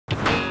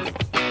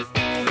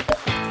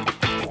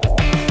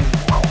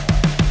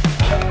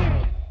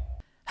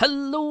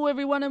Hello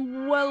everyone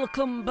and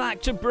welcome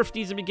back to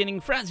Birthdays the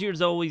Beginning. Fraz here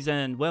as always,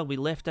 and well, we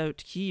left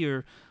out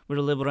here with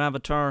a little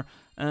avatar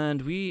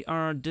and we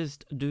are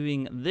just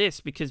doing this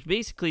because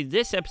basically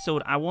this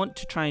episode I want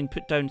to try and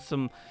put down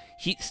some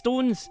heat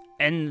stones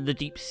in the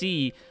deep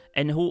sea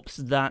in hopes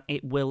that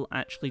it will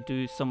actually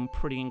do some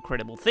pretty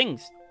incredible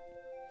things.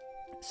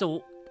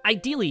 So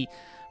ideally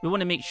we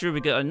want to make sure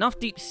we got enough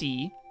deep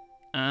sea.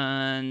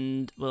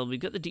 And, well, we've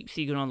got the deep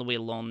sea going all the way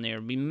along there.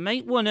 We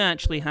might want to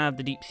actually have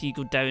the deep sea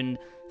go down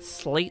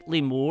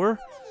slightly more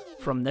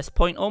from this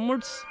point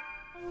onwards.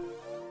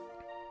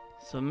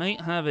 So I might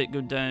have it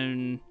go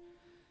down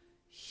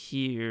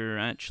here,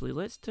 actually.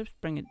 Let's just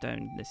bring it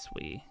down this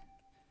way.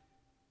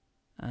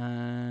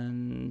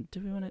 And do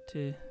we want it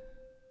to...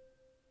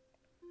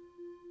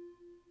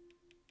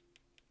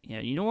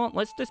 Yeah, you know what?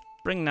 Let's just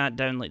bring that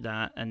down like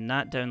that, and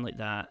that down like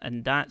that.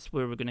 And that's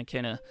where we're going to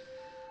kind of...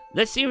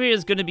 This area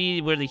is going to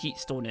be where the heat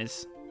stone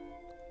is.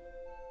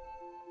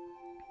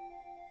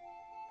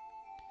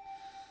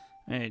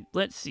 Right,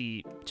 let's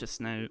see just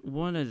now.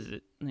 What is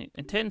it? Right,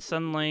 intense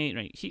sunlight.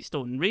 Right, heat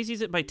stone.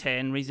 Raises it by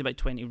 10, raises it by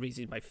 20, raises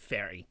it by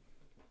 30.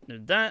 Now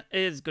that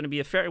is going to be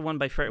a 31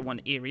 by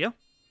 31 area.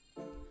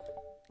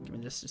 Give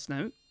me this just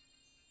now.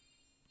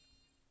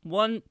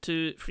 1,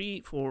 2, 3,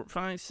 4,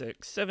 5,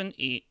 6, 7,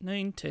 8,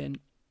 9, 10.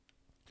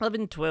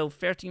 11, 12,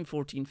 13,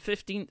 14,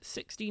 15,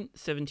 16,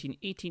 17,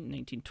 18,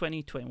 19,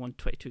 20, 21,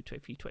 22,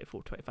 23,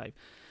 24, 25,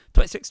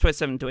 26,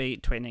 27,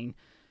 28, 29,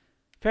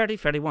 30,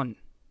 31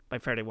 by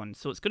 31.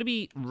 So it's going to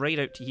be right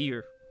out to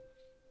here.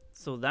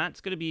 So that's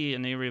going to be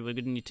an area we're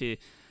going to need to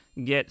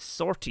get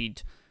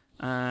sorted.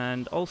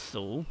 And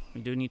also,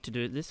 we do need to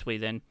do it this way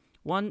then.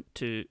 1,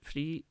 2,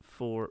 3,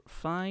 4,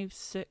 5,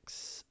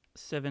 6,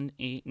 7,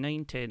 8,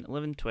 9, 10,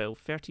 11, 12,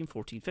 13,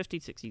 14,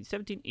 15, 16,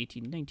 17,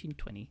 18, 19,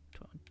 20,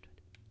 21.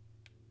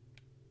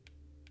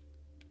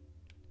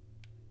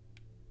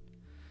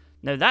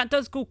 Now that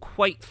does go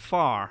quite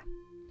far,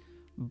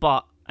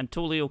 but I'm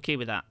totally okay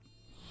with that.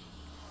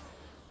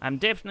 I'm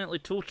definitely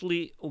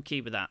totally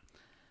okay with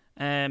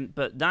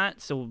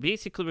that. So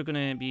basically we're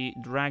going to be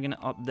dragging it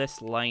up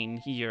this line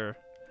here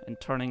and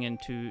turning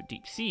into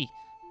deep sea.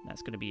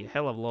 That's going to be a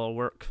hell of a lot of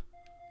work.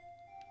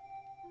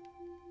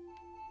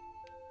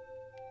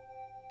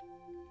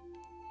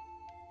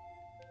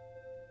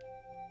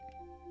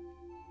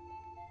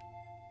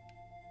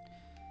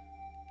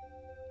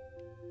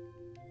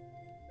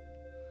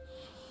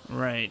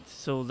 Right,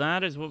 so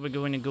that is what we're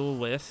going to go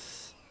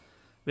with.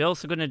 We're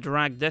also going to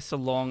drag this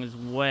along as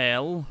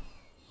well.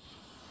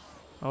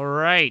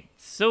 Alright,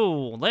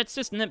 so let's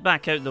just nip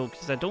back out though,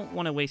 because I don't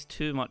want to waste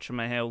too much of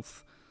my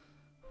health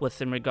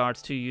in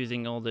regards to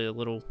using all the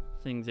little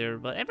things there.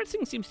 But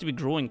everything seems to be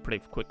growing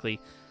pretty quickly.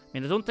 I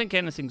mean, I don't think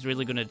anything's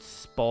really going to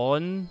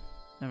spawn.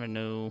 Never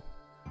know.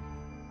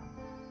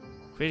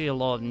 Creating a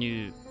lot of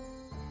new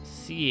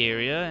sea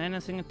area.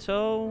 Anything at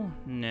all?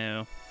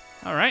 No.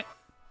 Alright.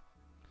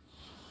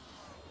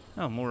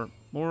 Oh,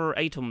 more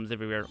items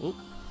everywhere. Oh,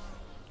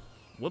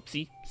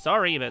 whoopsie.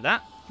 Sorry about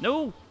that.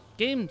 No,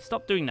 game,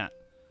 stop doing that.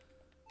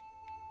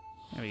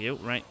 There we go.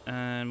 Right,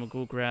 and we'll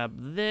go grab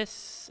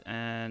this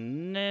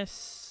and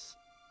this.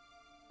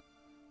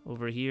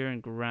 Over here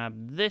and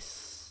grab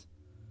this.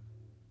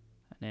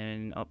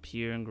 And then up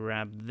here and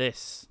grab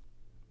this.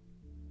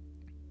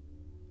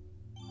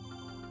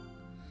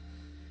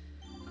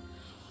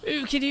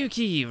 Okie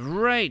dokie,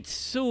 right,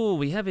 so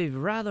we have a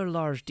rather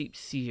large deep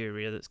sea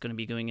area that's going to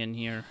be going in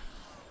here.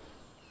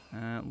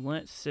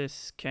 Let's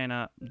just kind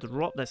of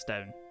drop this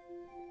down.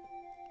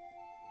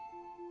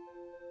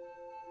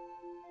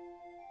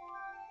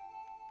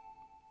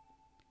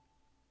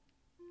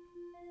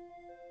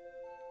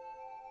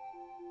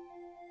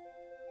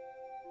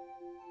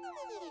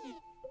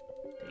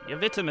 Take your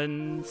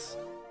vitamins.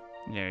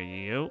 There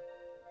you go.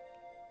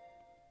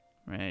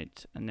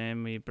 Right, and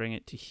then we bring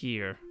it to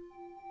here.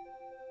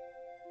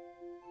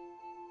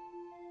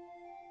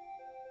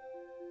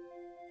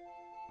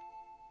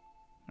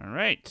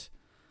 Alright,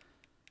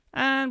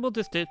 and we'll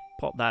just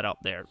pop that up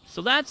there.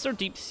 So that's our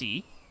deep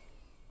sea,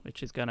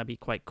 which is going to be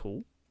quite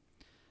cool.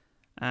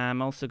 I'm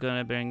also going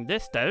to bring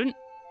this down.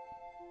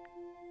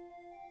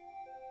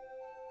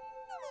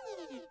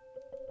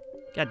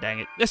 God dang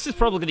it. This is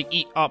probably going to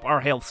eat up our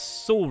health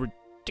so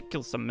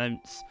ridiculous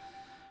amounts.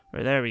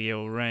 Right, there we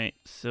go. Right,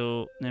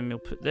 so then we'll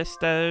put this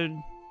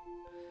down.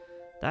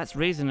 That's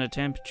raising the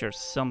temperature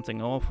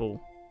something awful.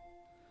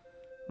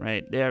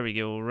 Right, there we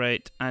go,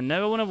 right. And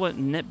now I want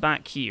to nip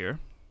back here,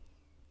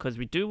 because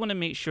we do want to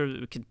make sure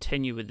that we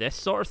continue with this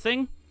sort of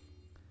thing.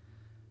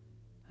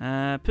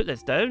 Put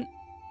this down.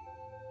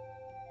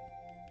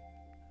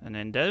 And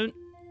then down.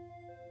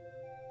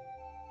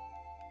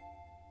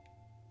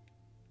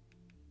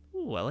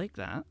 Ooh, I like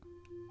that.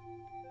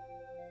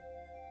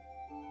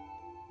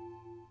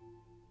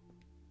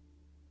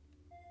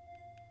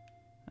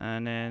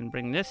 And then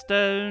bring this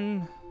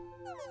down.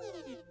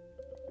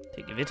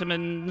 Take your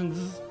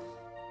vitamins.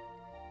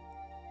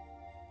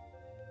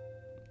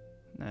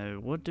 Now,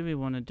 what do we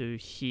want to do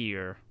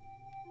here?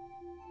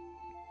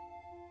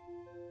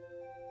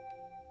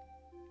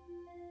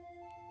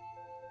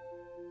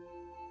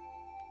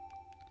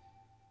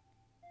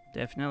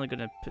 Definitely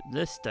gonna put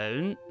this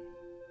down.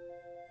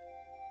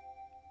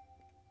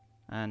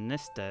 And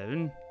this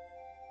down.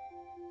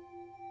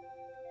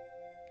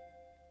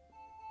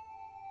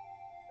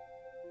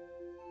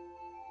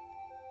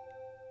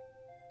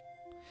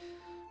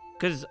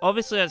 Because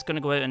obviously that's going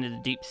to go out into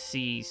the deep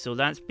sea, so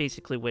that's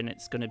basically when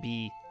it's going to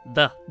be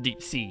the deep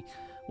sea.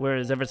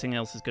 Whereas everything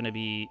else is going to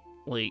be,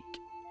 like,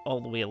 all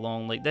the way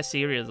along. Like, this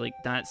area, like,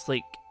 that's,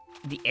 like,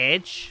 the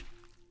edge.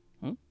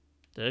 Hmm?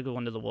 Did I go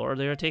under the water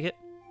there, I take it?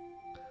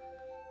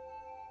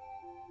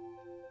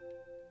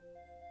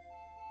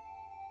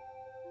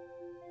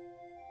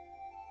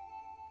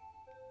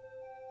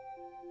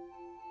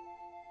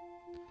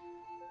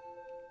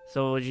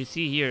 So, as you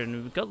see here,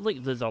 and we've got,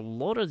 like, there's a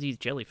lot of these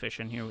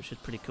jellyfish in here, which is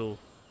pretty cool.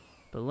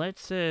 But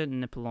let's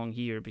nip along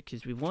here,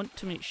 because we want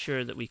to make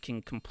sure that we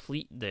can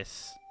complete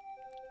this.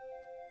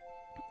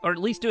 Or at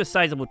least do a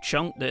sizable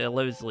chunk that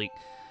allows, like...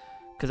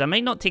 Because I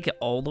might not take it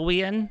all the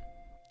way in.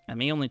 I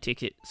may only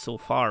take it so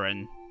far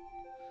in.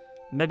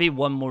 Maybe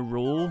one more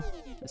roll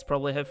is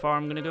probably how far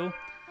I'm going to go.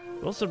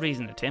 We're also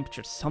raising the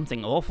temperature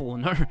something awful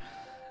in our...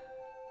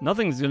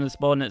 Nothing's going to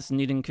spawn its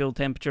needing cool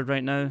temperature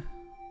right now.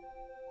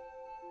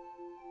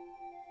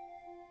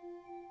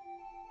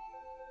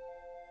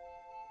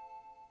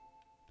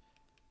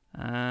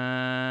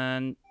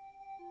 And...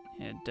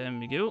 yeah, down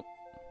we go.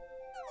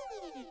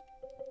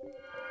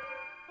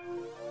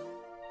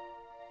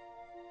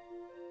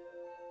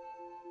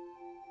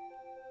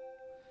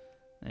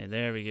 Hey,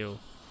 there we go.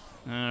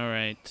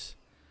 Alright.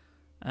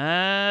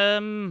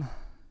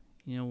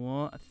 You know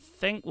what? I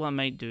think what I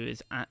might do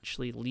is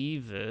actually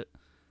leave it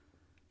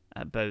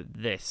about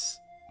this.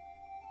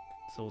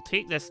 So we'll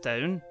take this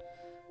down,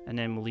 and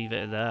then we'll leave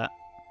it at that.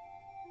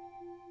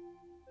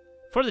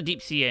 For the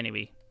deep sea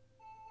anyway.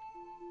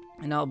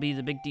 And that'll be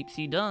the big deep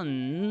sea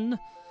done.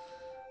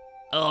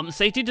 I'm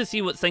excited to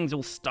see what things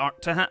will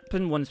start to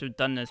happen once we've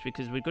done this,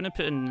 because we're going to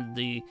put in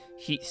the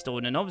heat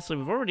stone, and obviously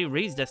we've already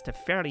raised this to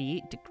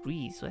 38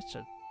 degrees. So that's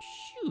a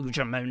huge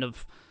amount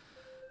of...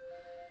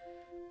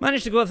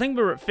 Managed to go, I think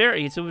we're at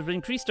 30, so we've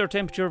increased our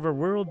temperature of our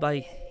world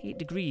by 8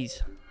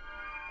 degrees.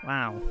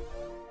 Wow.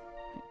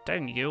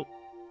 Down you go.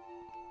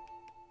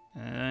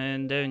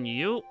 And down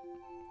you go.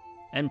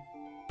 And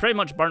pretty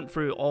much burnt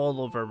through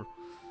all of our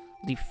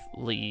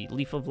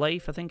leaf of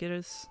life, I think it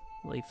is.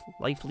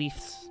 Life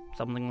leaves,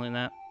 something like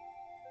that.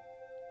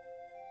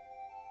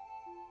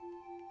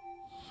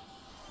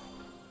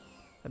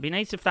 It'd be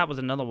nice if that was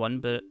another one,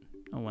 but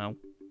oh well.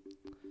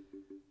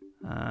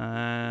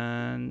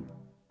 And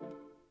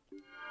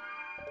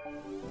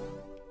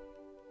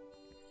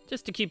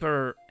just to keep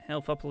our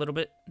health up a little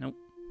bit. Nope,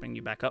 bring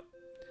you back up.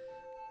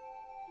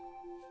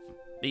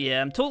 But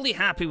yeah, I'm totally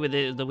happy with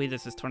the way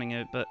this is turning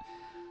out, but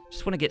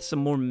just want to get some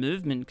more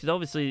movement, because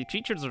obviously the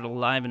creatures are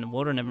alive in the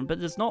water and everything, but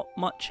there's not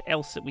much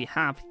else that we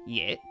have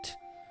yet.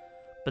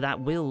 But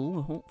that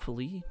will,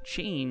 hopefully,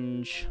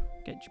 change.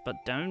 Get your butt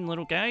down,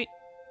 little guy.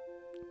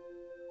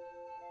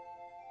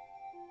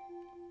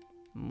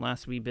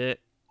 Last wee bit.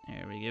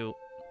 There we go.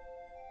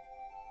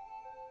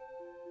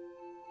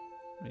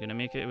 We're gonna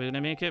make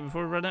it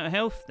before we run out of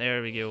health.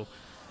 There we go.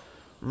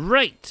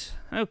 Right,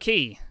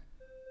 okay.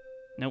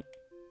 Nope.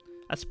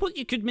 I suppose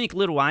you could make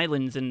little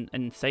islands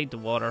inside the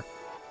water.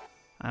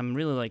 I'm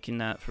really liking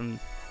that from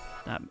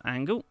that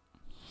angle.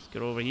 Let's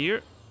get over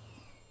here.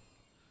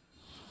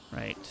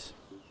 Right.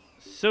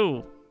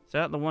 So, is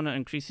that the one that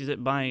increases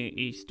it by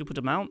a stupid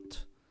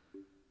amount?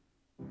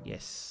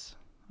 Yes.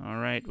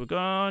 Alright, we're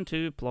going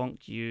to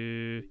plonk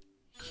you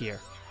here.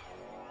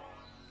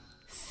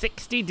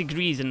 60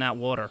 degrees in that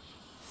water.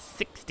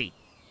 60.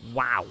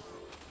 Wow.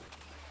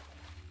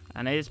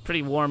 And it is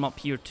pretty warm up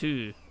here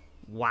too.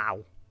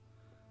 Wow.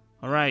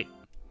 Alright.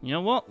 You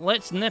know what?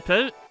 Let's nip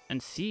out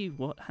and see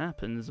what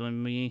happens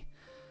when we...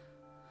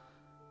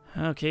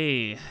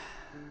 Okay.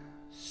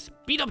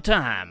 Speed up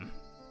time.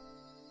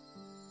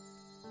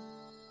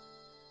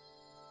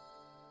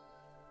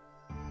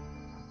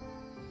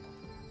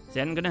 Is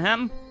anything gonna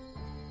happen?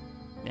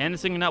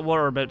 Anything in that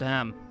water about to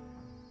happen?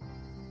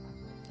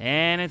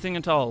 Anything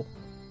at all?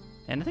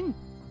 Anything?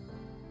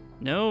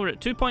 No, we're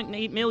at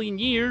 2.8 million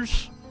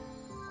years.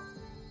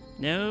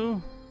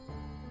 No.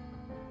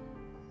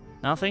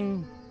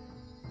 Nothing.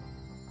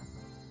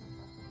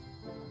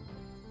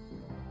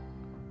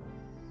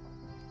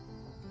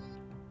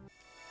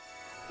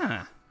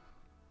 Huh.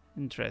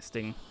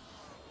 Interesting.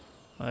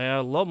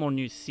 A lot more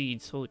new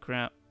seeds, holy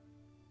crap.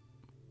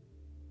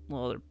 A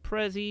lot of other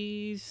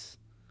prezzies.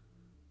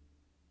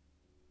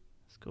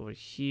 Let's go over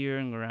here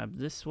and grab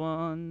this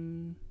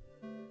one.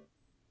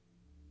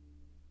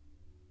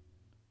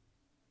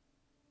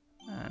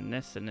 And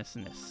this and this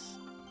and this.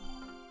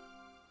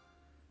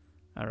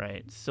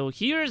 Alright, so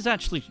here is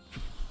actually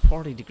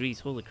 40 degrees,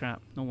 holy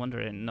crap. No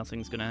wonder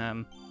nothing's gonna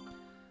happen.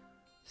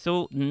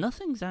 So,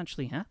 nothing's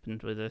actually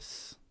happened with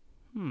this.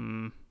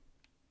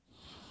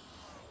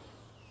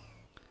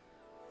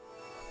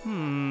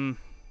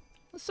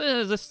 Let's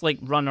just like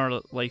run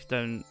our life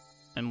down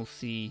and we'll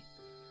see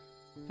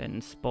if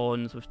it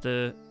spawns with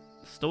the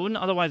stone.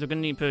 Otherwise, we're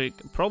going to need to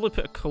probably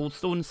put a cold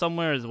stone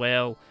somewhere as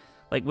well.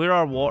 Like where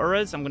our water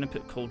is, I'm going to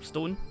put cold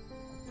stone.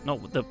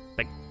 Not with the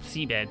big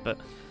seabed, but...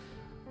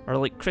 Or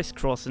like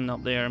crisscrossing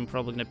up there. I'm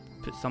probably going to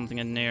put something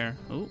in there.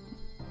 Oh.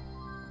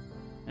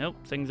 Nope,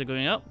 things are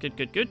going up. Good,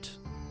 good, good.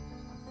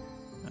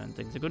 And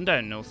things are going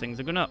down. No, things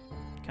are going up.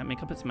 Can't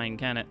make up its mind,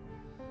 can it?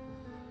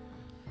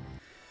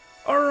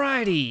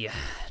 Alrighty.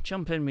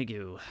 Jump in we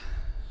go.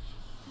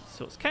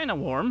 So it's kind of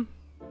warm.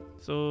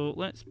 So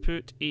let's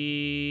put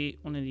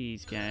one of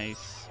these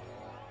guys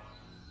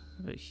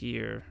about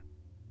here.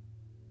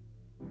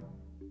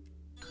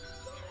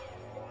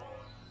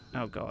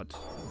 Oh god.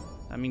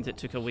 That means it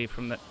took away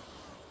from the... I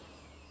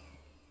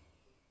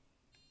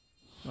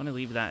want to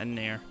leave that in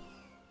there.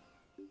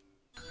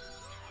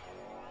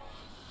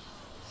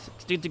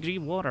 60-degree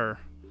water.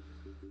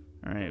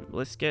 Alright,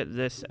 let's get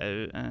this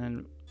out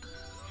and...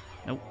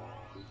 Nope.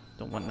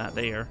 Don't want that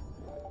there.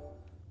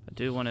 I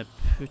do want to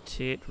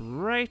put it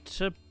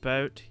right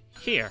about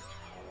here.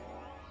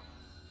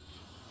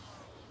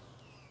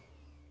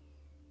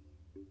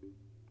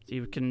 See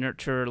if we can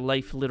nurture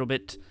life a little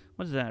bit.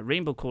 What is that?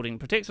 Rainbow coating.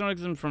 Protects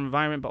organisms from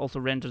environment but also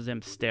renders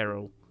them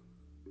sterile.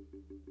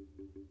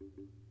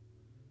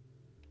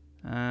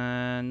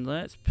 And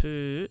let's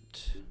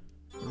put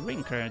a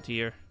ring crown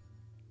here.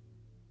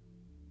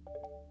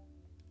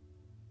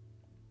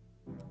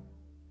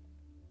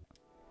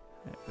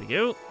 There we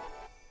go.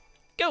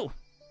 Go!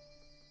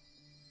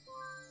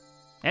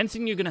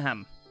 Anything you're gonna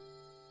have?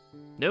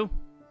 No?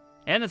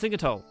 Anything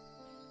at all?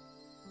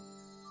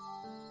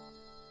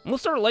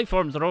 Most of our life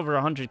forms are over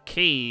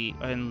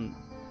 100k,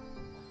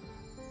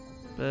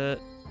 but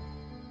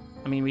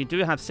I mean, we do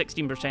have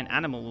 16%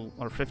 animal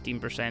or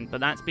 15%, but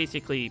that's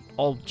basically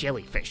all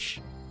jellyfish.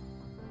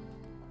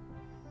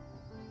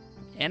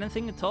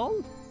 Anything at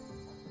all?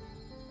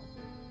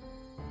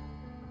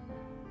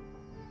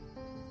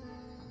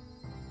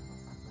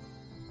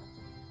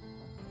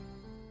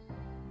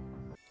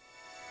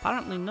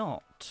 Apparently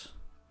not.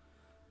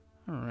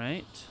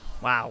 Alright.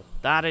 Wow,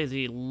 that is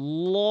a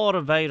lot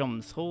of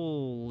items.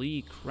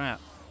 Holy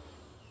crap.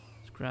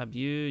 Let's grab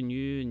you and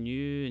you and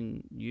you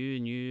and you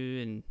and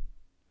you and...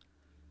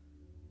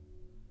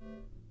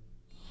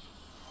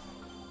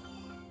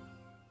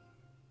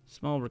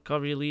 Small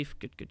recovery leaf.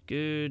 Good, good,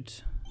 good.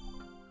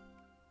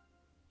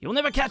 You'll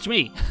never catch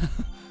me!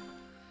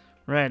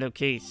 Right,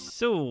 okay,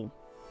 so...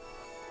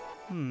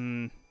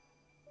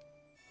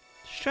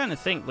 Just trying to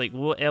think, like,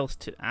 what else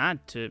to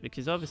add to it,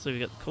 because obviously we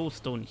got the coal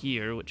stone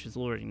here, which is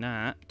lowering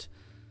that.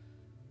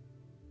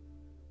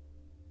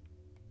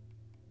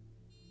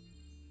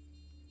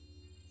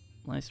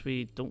 Unless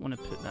we don't want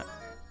to put that...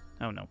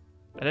 Oh, no.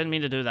 I didn't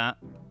mean to do that.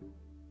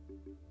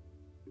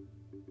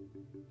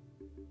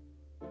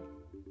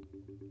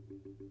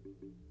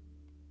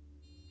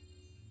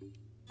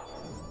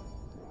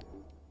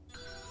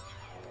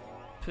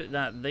 Put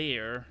that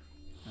there.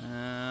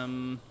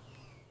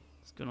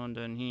 What's going on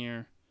down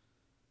here?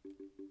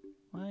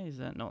 Why is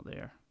that not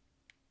there?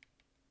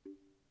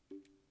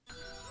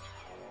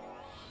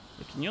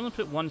 Can you only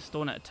put one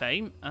stone at a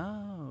time?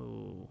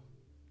 Oh.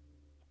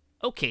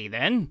 Okay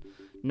then.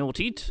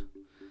 Noted.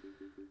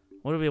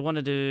 What do we want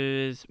to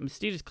do is...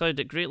 Mysterious cloud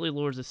that greatly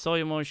lowers the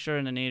soil moisture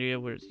in an area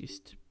where it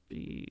used to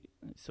be...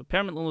 So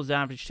permanently lowers the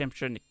average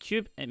temperature in the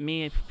cube. It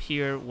may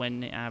appear when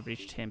the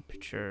average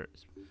temperature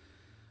is...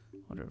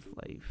 Order of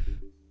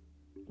life.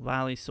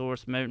 Valley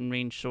source, mountain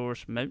range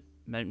source,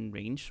 mountain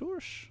range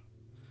source?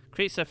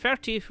 Creates a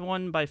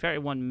 31 by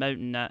 31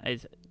 mountain that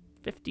is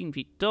 15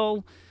 feet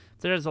tall.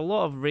 If there is a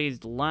lot of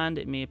raised land,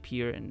 it may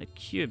appear in the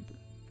cube.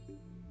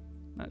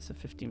 That's a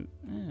 15...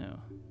 Oh.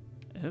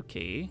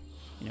 Okay.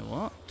 You know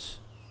what?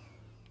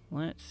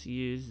 Let's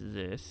use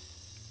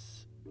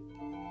this.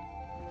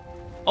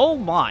 Oh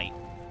my!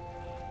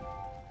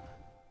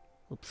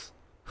 Oops.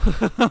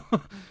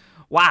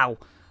 Wow.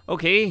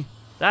 Okay.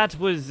 That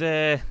was,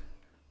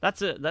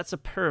 that's a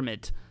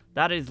pyramid.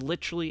 That is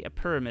literally a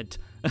pyramid.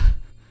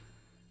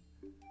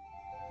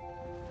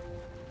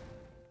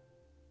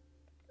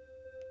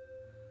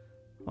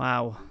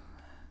 Wow.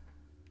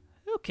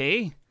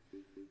 Okay.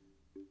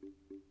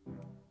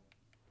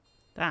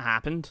 That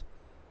happened.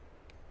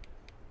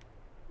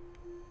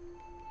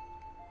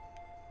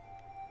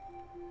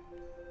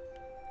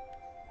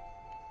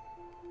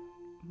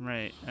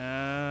 Right,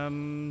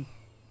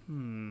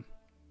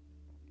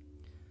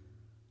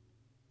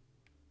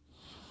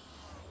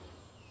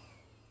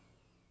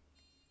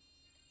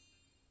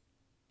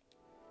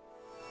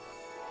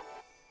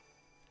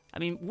 I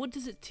mean, what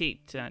does it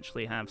take to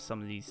actually have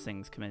some of these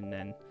things come in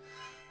then?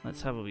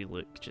 Let's have a wee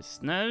look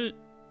just now.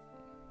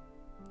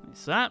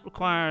 So that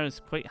requires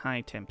quite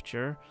high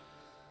temperature.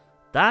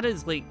 That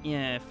is like,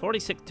 yeah,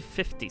 46 to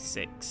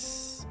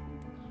 56.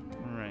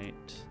 Right.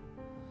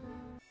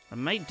 What I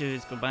might do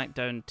is go back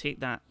down, take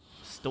that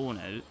stone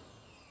out,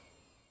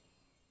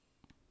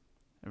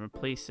 and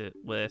replace it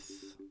with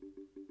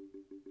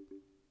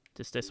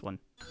just this one.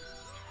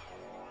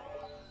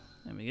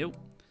 There we go.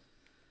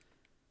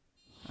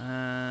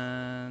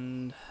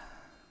 And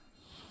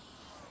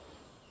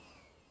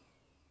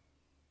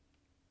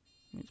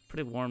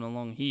pretty warm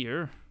along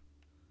here.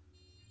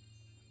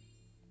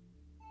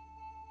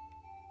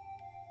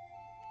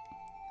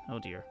 Oh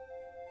dear.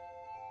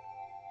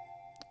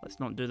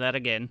 Let's not do that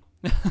again.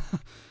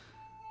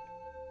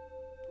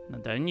 Now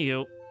down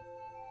you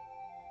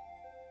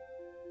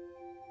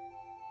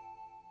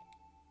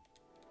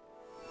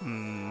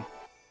go.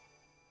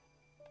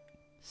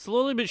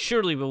 Slowly but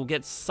surely we'll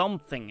get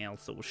something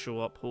else that will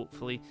show up,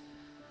 hopefully.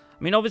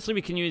 I mean, obviously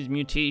we can use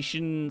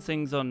mutation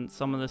things on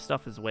some of this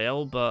stuff as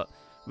well, but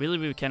really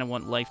we kind of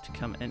want life to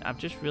come in. I've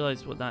just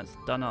realized what that's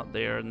done up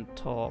there on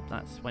top.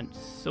 That's went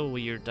so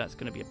weird. That's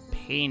going to be a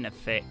pain to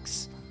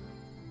fix.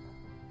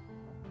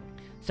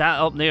 Is that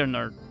up there in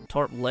our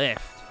top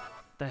left?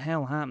 What the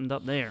hell happened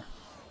up there?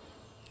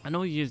 I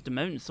know you used the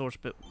mountain source,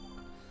 but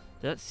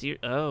that's here.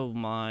 Oh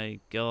my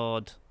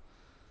god.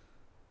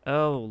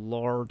 Oh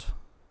lord.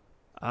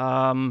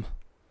 Oh,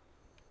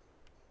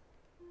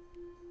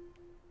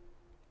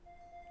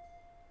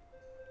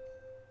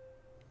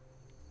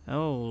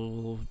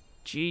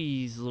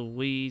 jeez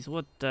Louise,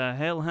 what the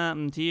hell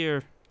happened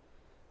here?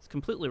 It's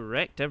completely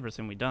wrecked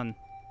everything we done.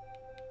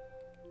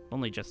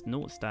 Only just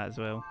noticed that as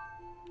well.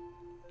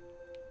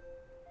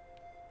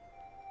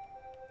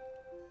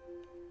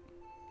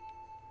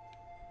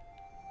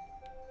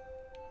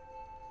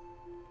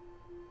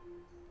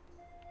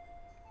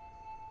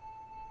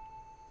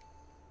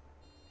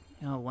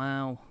 Oh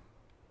wow.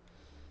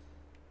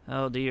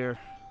 Oh dear.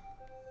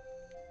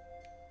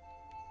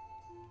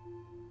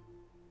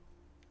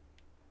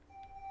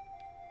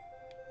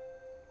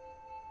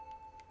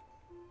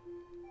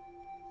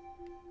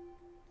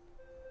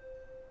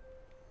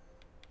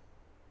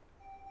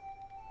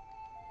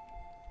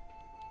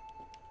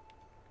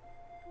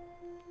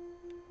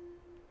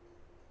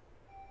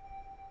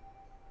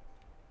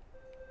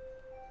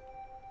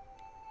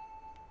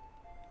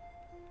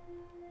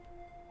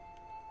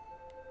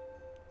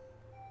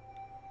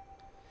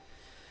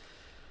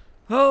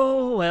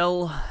 Oh,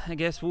 well, I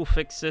guess we'll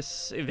fix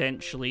this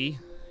eventually,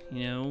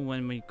 you know,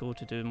 when we go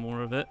to do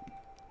more of it.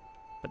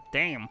 But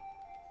damn.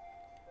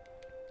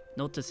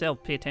 Note to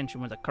self, pay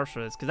attention where the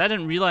cursor is, because I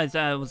didn't realize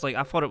that.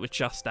 I thought it was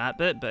just that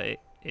bit, but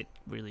it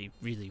really,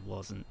 really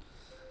wasn't.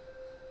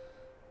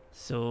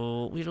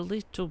 So, we're a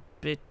little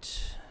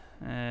bit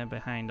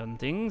behind on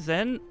things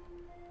then.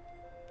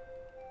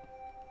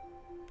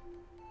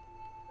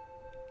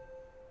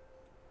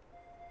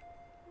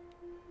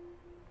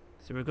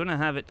 So we're gonna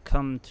have it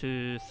come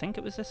to, I think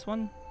it was this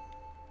one?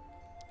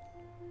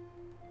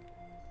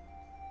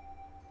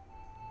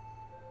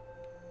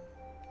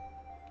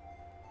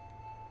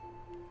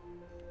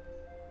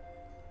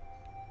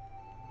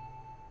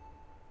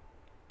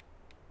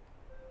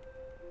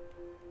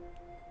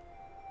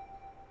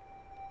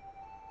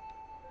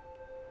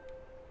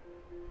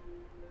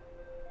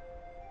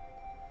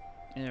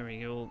 There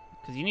we go.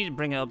 Because you need to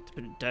bring it up to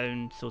put it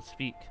down, so to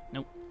speak.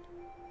 Nope.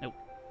 Nope.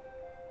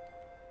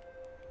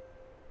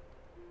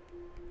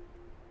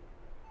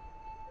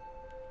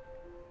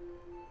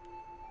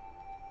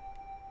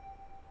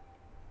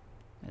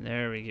 And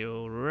there we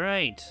go.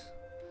 Right.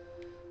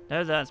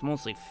 Now that's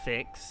mostly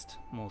fixed.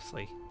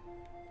 Mostly.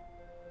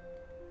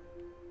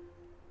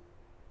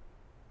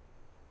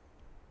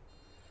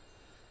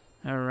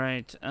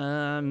 Alright.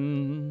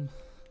 Oh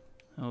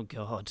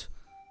god.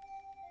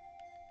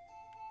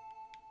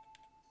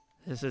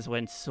 This has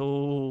went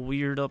so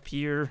weird up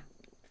here.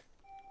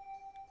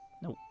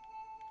 Nope.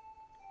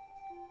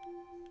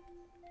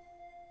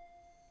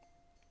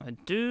 I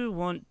do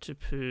want to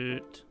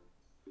put...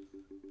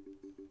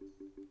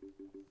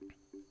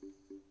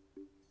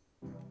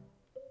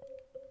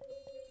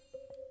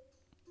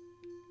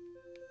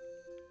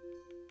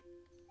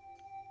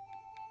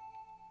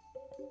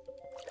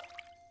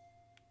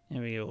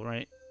 There we go,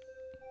 right.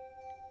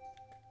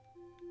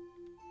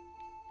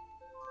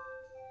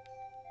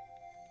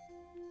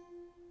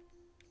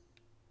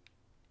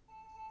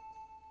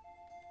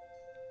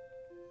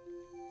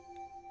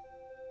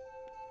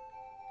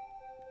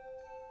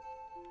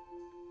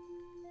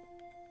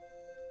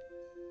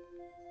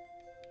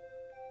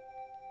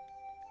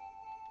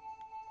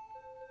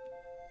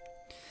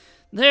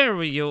 There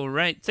we go,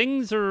 right.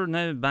 Things are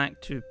now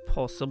back to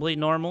possibly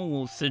normal.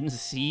 We'll soon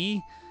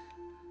see.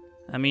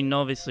 I mean,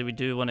 obviously we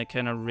do want to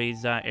kind of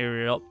raise that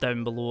area up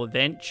down below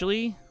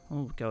eventually.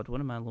 Oh god, what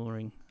am I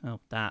lowering?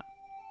 Oh, that.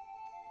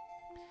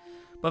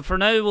 But for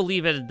now, we'll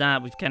leave it at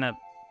that. We've kind of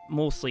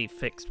mostly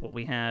fixed what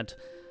we had.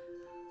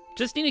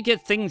 Just need to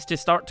get things to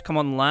start to come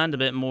on land a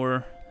bit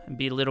more and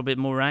be a little bit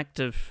more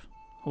active,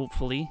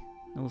 hopefully.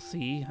 We'll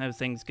see how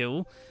things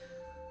go.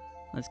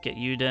 Let's get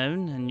you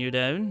down and you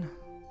down.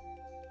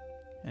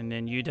 And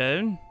then you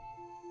down.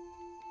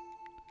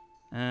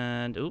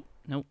 And, oh,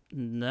 nope,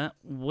 that,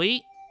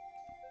 wait.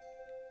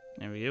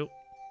 There we go.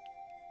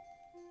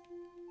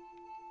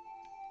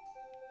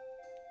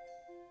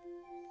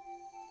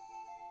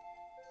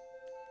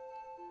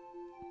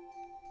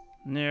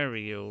 There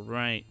we go,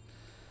 right.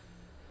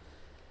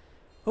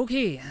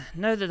 Okay,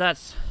 now that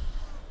that's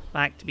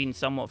back to being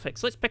somewhat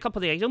fixed, let's pick up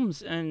all the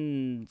items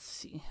and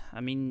see.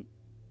 I mean,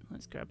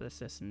 let's grab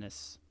this, and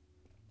this.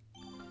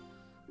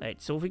 Right,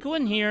 so if we go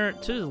in here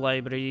to the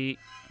library,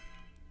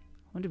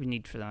 what do we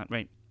need for that?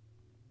 Right.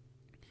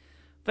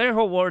 Very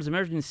hot waters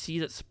emerge in the sea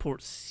that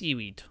supports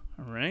seaweed.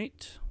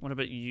 Alright, what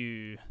about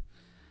you?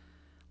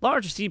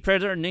 Large sea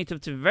predator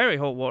native to very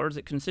hot waters.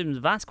 It consumes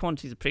vast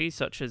quantities of prey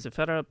such as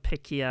Ephera,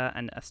 Pichia,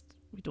 and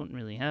we don't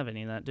really have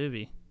any of that, do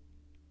we?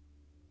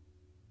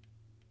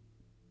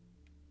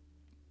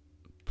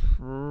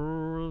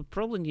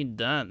 Probably need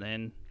that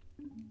then.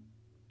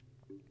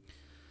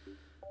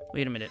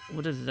 Wait a minute,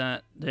 what does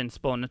that then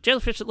spawn? A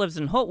jellyfish that lives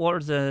in hot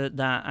waters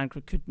that Anchor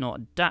could not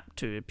adapt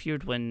to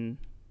appeared when...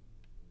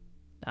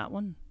 That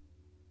one?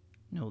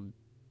 No.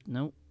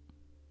 No.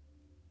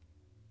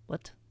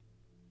 What?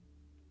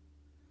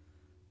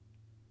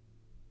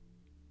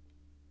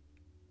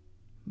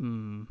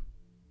 Hmm.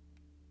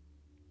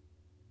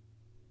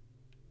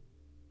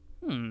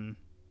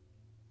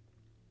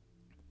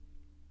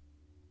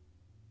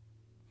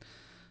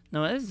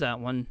 No, it is that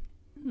one.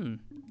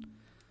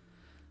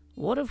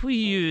 What if we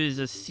use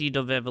a seed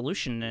of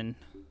evolution then?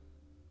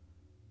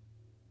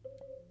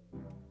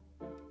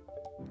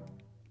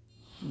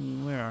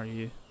 Where are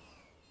you?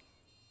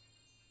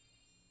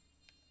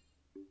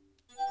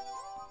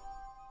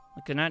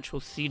 Like an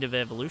actual seed of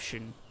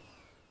evolution.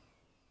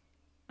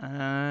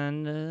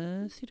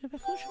 And seed of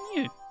evolution,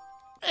 you.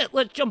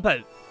 Let's jump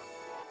out.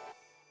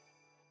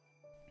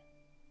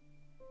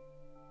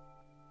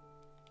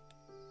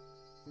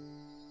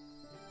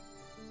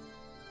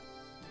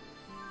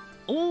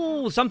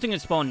 Oh, something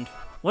has spawned.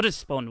 What has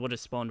spawned? What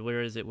has spawned?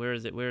 Where is it? Where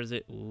is it? Where is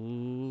it?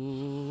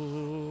 Ooh.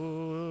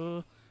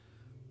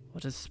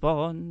 What has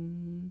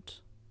spawned?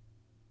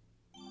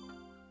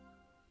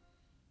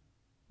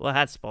 What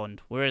has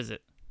spawned? Where is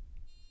it?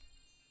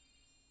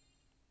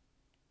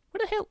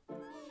 Where the hell?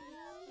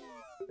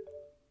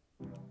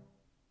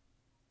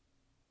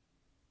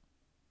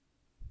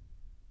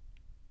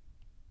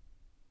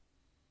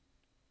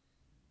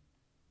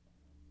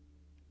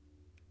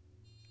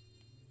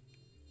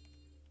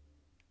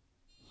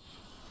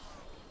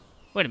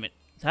 Wait a minute.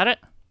 Is that it?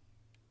 I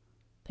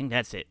think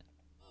that's it.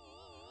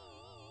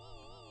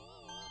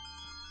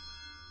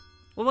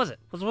 What was it?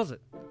 What was it?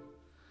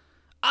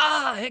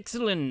 Ah,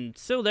 excellent.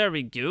 So there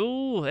we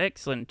go.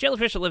 Excellent.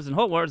 Jellyfish that lives in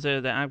hot waters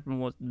that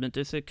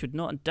Medusa could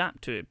not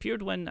adapt to. It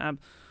appeared when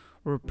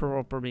were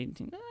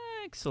operating.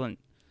 Excellent.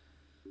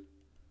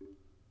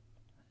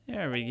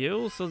 There we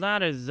go. So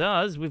that is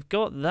us. We've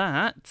got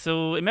that.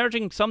 So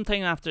emerging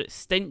sometime after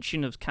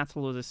extinction of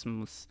Catalysm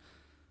was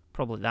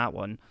probably that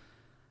one.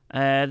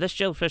 This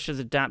jellyfish is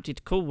adapted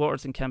to cold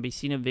waters and can be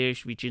seen in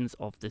various regions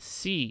of the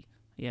sea.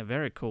 Yeah,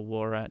 very cold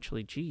water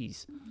actually.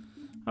 Jeez.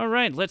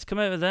 Alright, let's come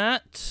out of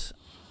that.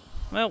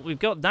 Well, we've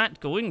got that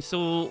going,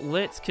 so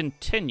let's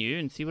continue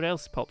and see what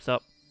else pops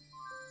up.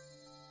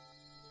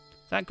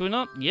 Is that going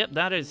up? Yep,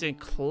 that is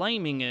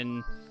climbing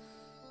in.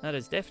 That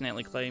is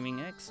definitely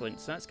climbing. Excellent.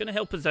 So that's going to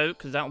help us out,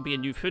 because that will be a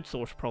new food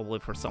source probably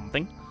for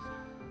something.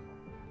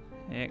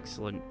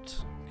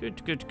 Excellent.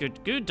 Good, good,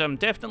 good, good. I'm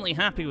definitely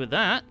happy with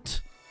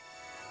that.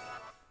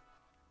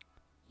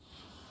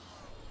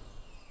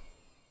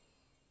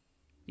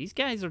 These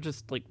guys are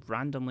just, like,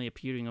 randomly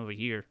appearing over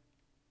here.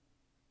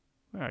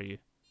 Where are you?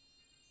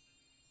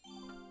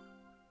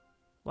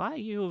 Why are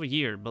you over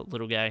here,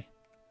 little guy?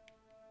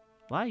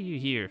 Why are you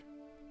here?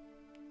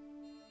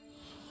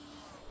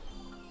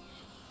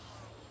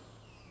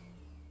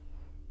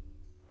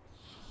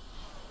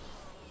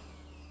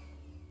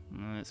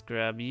 Let's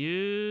grab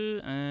you,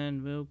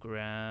 and we'll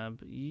grab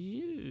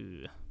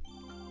you.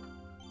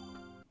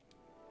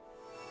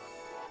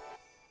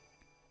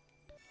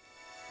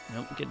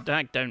 Nope, get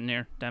back down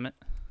there, damn it.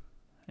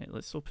 Right,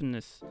 let's open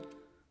this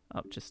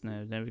up just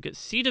now. Now we've got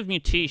Seed of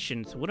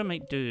Mutation, so what I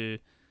might do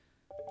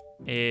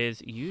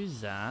is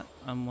use that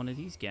on one of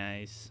these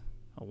guys.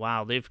 Oh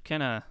wow, they've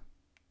kinda...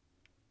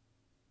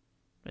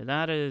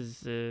 That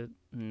is...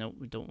 Nope,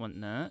 we don't want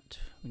that.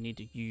 We need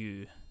a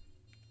U.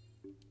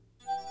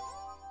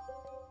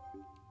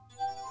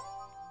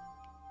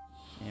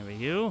 There we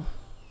go.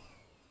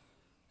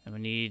 And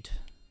we need...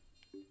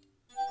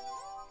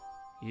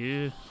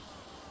 You...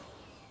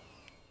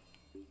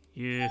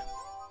 You.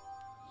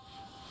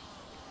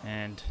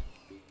 And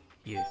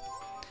you.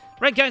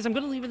 Right, guys, I'm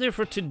going to leave it there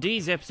for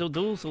today's episode,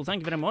 though, so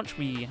thank you very much.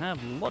 We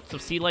have lots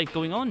of sea life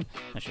going on.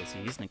 I shall see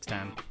you next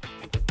time.